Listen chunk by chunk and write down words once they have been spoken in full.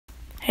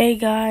Hey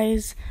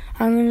guys,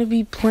 I'm gonna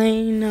be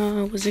playing,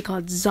 what's it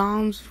called,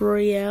 Zombs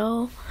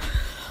Royale.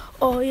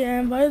 Oh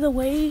yeah, and by the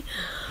way,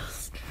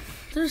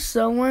 there's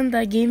someone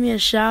that gave me a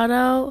shout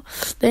out.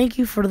 Thank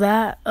you for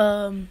that.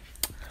 I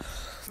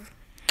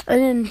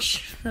didn't,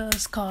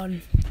 it's called,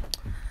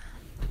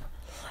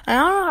 I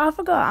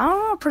don't know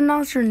how to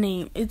pronounce your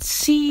name. It's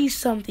C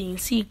something,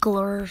 C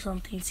Glur or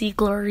something, C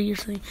Glory or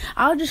something.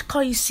 I'll just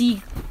call you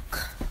C,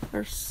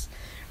 or,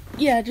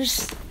 yeah,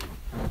 just...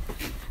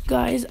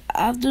 Guys,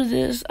 after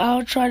this,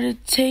 I'll show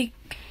you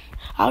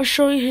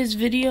his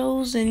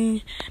videos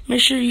and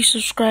make sure you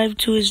subscribe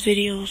to his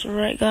videos,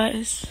 alright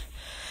guys?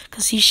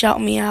 Because he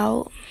shout me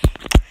out.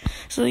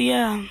 So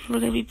yeah, we're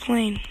going to be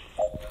playing.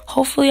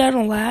 Hopefully I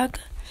don't lag.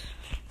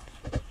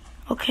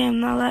 Okay, I'm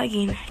not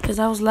lagging, because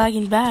I was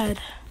lagging bad.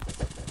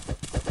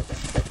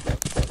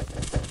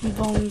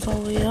 Volume's all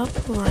the way up,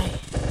 right.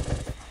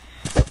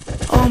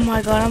 Oh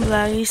my god, I'm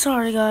laggy.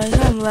 Sorry guys,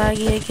 I'm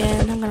laggy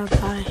again. I'm going to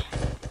die.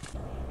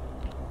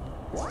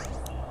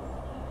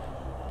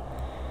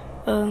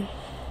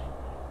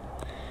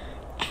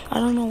 I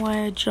don't know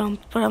why I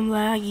jumped, but I'm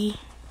laggy.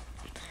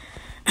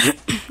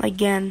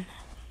 Again.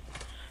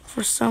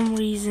 For some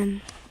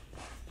reason.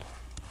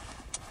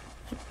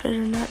 I better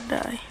not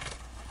die.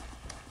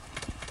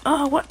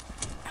 Oh, what?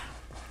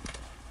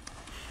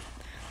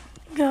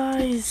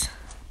 Guys.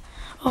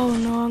 Oh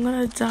no, I'm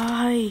gonna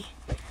die.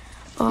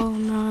 Oh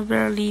no, I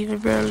better leave.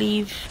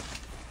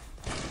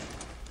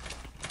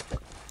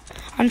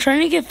 I'm trying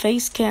to get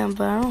face cam,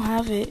 but I don't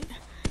have it.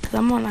 Because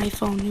I'm on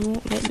iPhone, you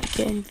won't let me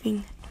get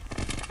anything.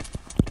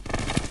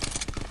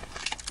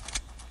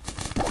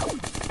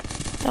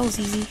 That was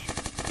easy.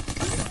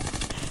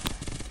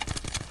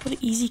 What an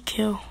easy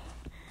kill.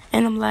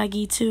 And I'm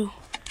laggy too.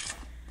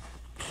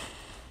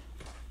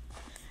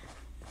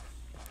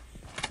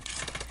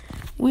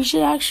 We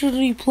should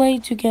actually play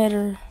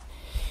together.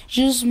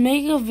 Just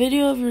make a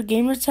video of your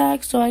gamer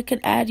tag so I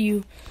could add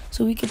you.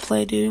 So we could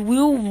play, dude.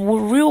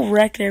 We'll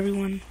wreck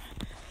everyone.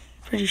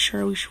 Pretty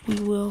sure we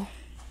will.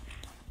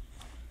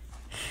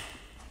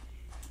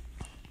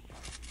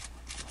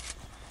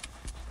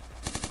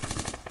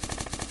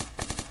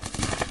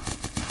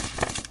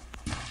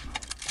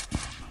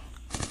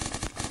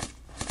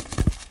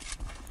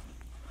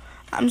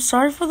 I'm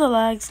sorry for the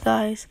lags,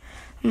 guys.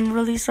 I'm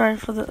really sorry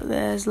for the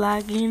it's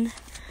lagging,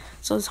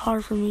 so it's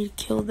hard for me to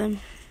kill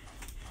them.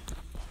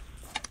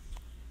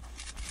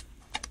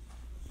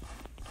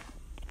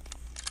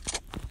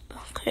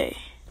 Okay.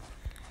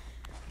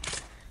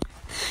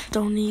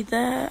 Don't need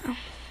that.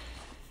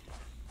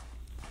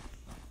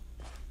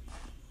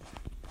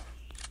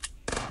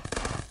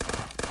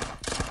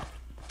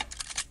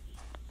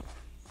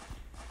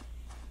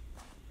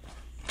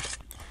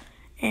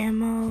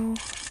 Ammo.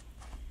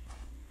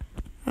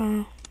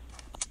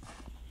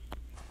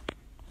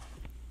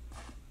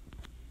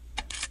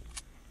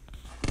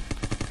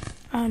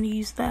 I don't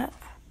use that.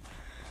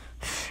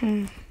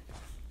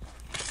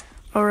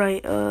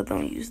 Alright,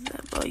 don't use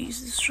that, but I'll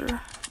use this,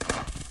 sure.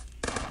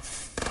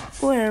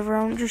 Whatever,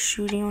 I'm just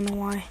shooting, I don't know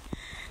why.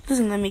 It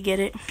doesn't let me get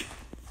it.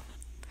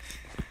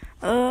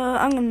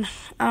 I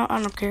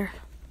don't care.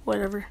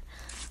 Whatever.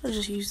 I'll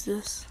just use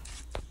this.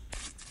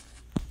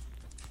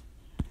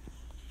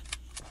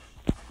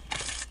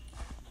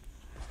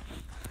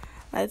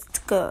 Let's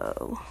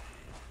go.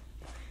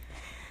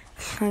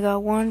 I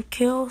got 1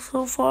 kill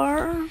so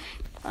far.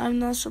 I'm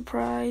not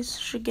surprised.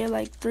 Should get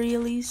like 3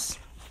 at least.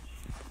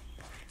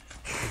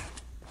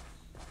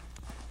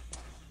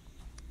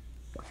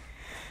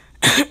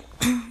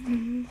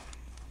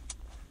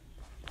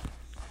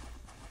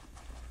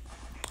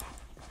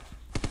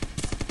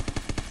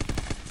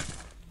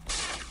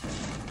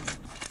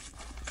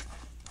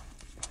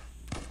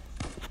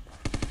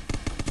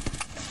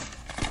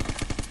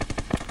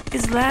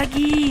 It's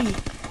laggy.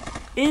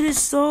 It is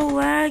so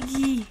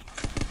laggy.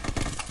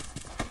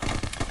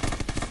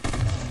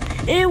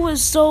 It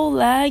was so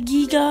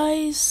laggy,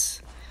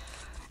 guys.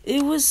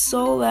 It was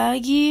so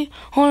laggy.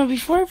 Hold on,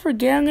 before I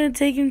forget, I'm gonna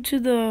take you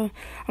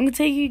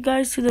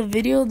guys to the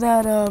video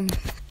that I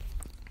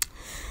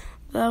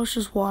was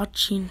just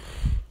watching.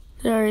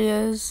 There he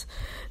is.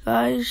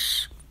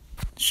 Guys,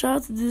 shout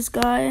out to this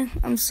guy.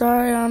 I'm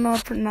sorry, I don't know how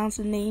to pronounce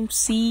the name.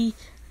 C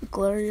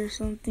Glory or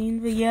something.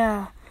 But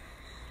yeah.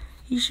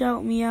 He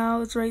shouted me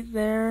out. It's right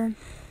there.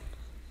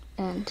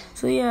 And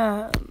so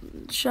yeah,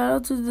 shout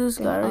out to this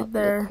guy right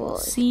there.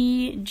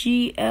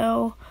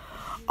 CGLRY.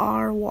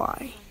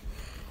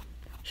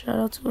 Shout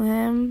out to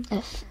him.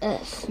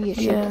 FF.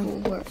 Yeah,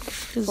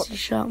 because he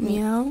shouted me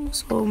out.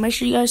 So make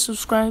sure you guys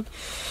subscribe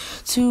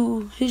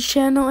to his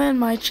channel and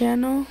my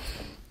channel.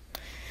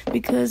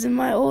 Because in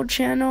my old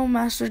channel,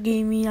 Master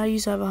Gaming, I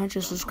used to have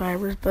 100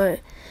 subscribers, but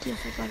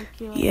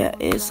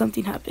yeah,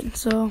 something happened.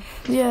 So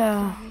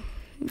yeah.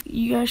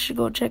 You guys should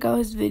go check out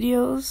his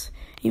videos.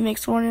 He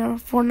makes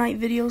Fortnite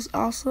videos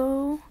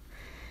also.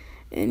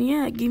 And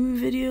yeah,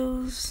 gaming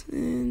videos.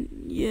 And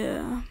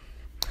yeah.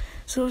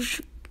 So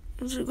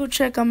go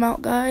check him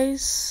out,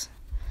 guys.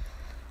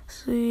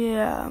 So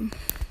yeah.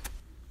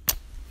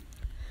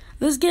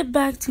 Let's get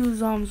back to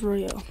Zombs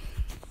Royale.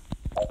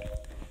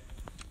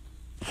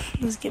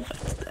 Let's get back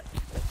to that.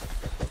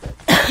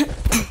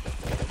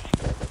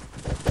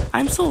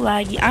 I'm so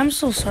laggy. I'm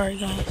so sorry,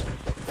 guys.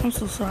 I'm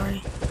so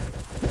sorry.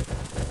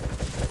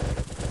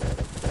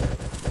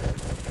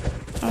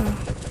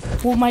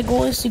 Well, my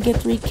goal is to get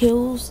 3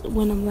 kills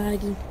when I'm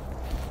lagging.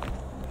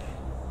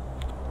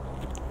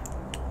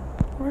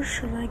 Where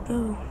should I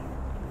go?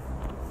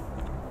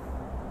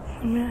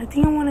 I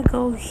think I want to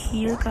go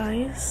here,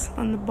 guys.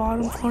 On the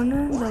bottom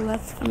corner,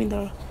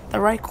 the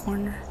right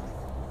corner.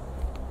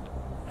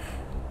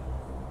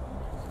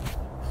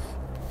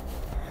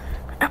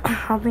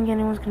 I don't think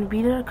anyone's gonna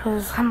be there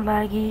because I'm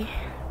laggy.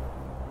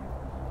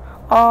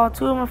 Oh,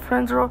 3 of my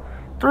friends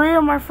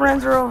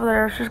are over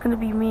there. It's just gonna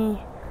be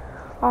me.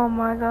 Oh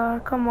my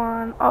god, come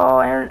on. Oh,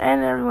 and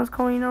everyone's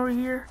coming over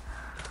here.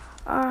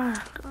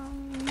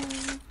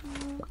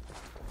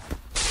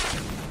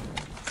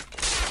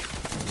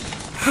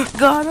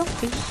 God,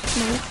 okay.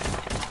 No.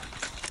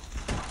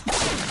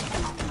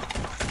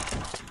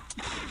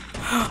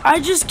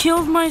 I just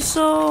killed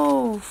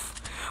myself.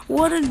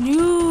 What a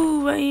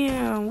noob I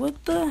am.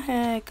 What the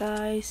heck,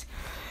 guys?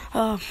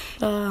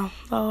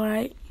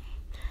 Alright.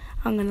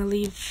 I'm gonna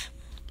leave.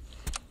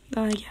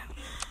 Yeah.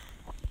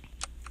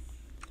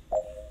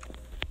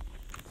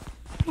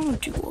 I'm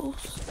too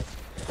close.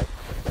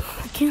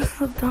 I can't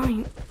stop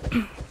dying.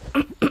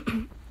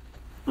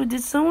 But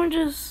did someone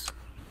just...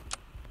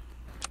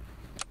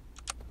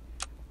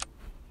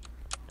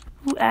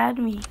 Who add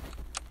me?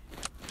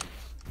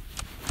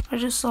 I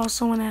just saw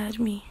someone add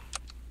me.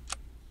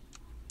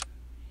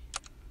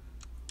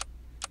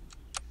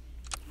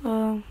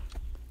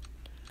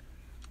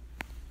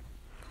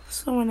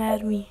 Someone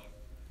add me.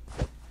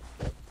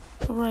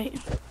 Alright.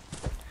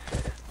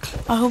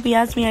 I hope he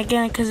adds me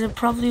again, because it's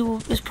probably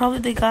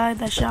the guy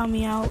that shot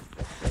me out.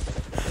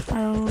 I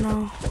don't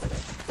know.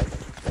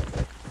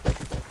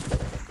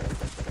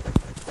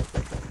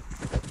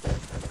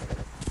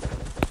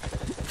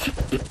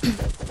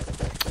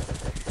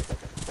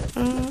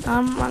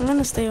 I'm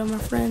gonna stay with my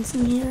friends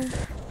in here.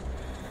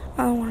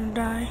 I don't want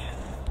to die.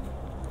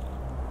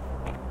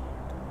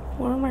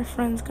 Where are my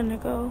friends gonna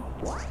go?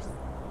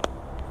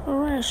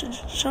 Alright, I should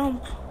just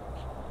jump.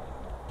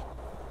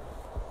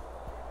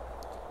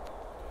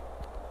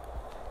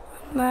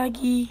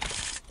 Laggy.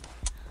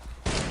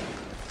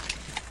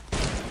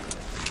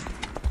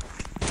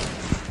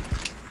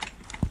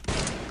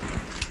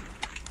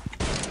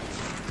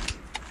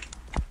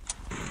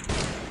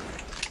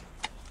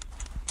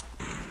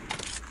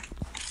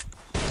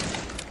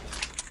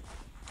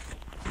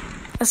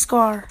 A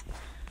scar.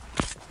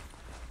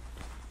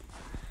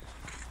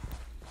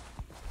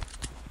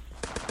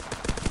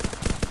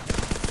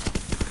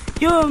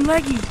 Yo, I'm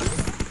laggy.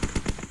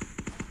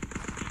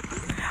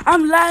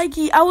 I'm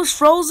laggy. I was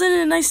frozen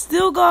and I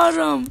still got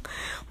him.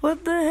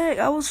 What the heck?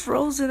 I was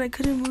frozen. I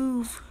couldn't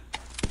move.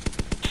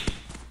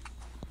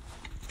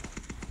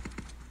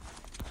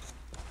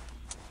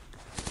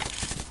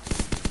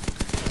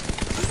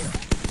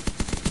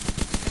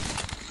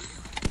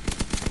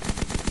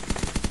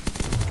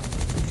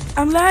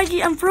 I'm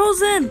laggy. I'm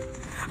frozen.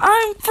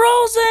 I'm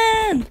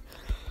frozen.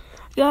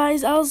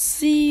 Guys, I'll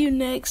see you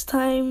next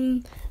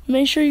time.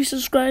 Make sure you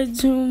subscribe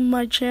to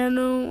my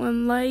channel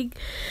and like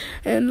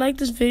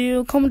this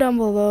video. Comment down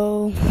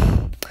below.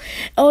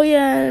 Oh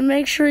yeah, and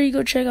make sure you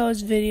go check out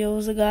his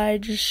videos, the guy I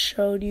just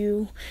showed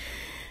you.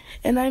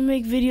 And I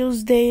make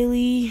videos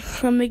daily.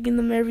 I'm making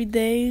them every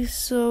day.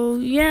 So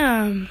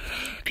yeah,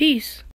 peace.